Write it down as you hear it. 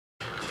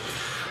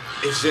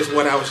It's just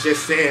what I was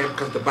just saying,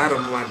 because the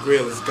bottom of my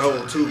grill is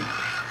gold too.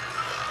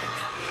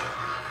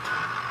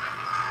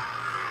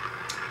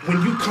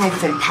 When you come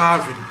from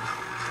poverty,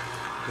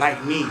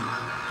 like me,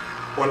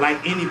 or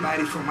like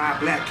anybody from our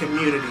black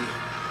community,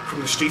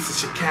 from the streets of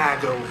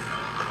Chicago,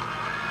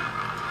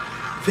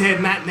 they're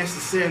not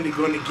necessarily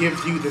going to give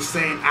you the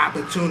same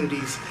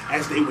opportunities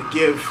as they would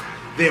give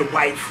their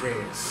white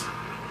friends.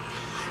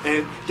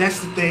 And that's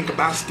the thing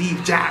about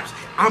Steve Jobs.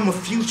 I'm a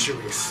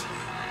futurist.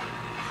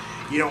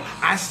 You know,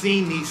 I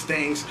seen these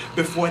things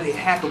before they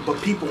happened,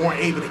 but people weren't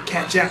able to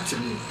catch up to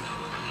me.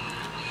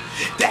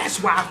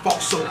 That's why I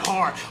fought so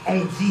hard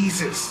on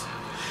Yeezus.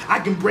 I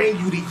can bring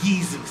you the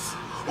Yeezys,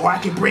 or I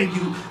can bring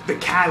you the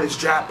college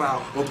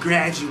dropout or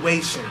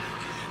graduation,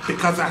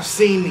 because I've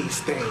seen these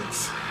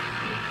things.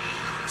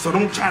 So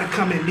don't try to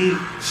come at me,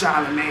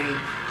 Charlemagne,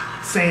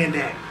 saying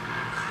that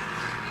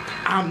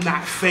I'm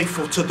not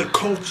faithful to the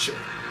culture.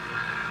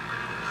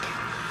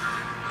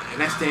 And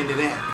that's the end of that.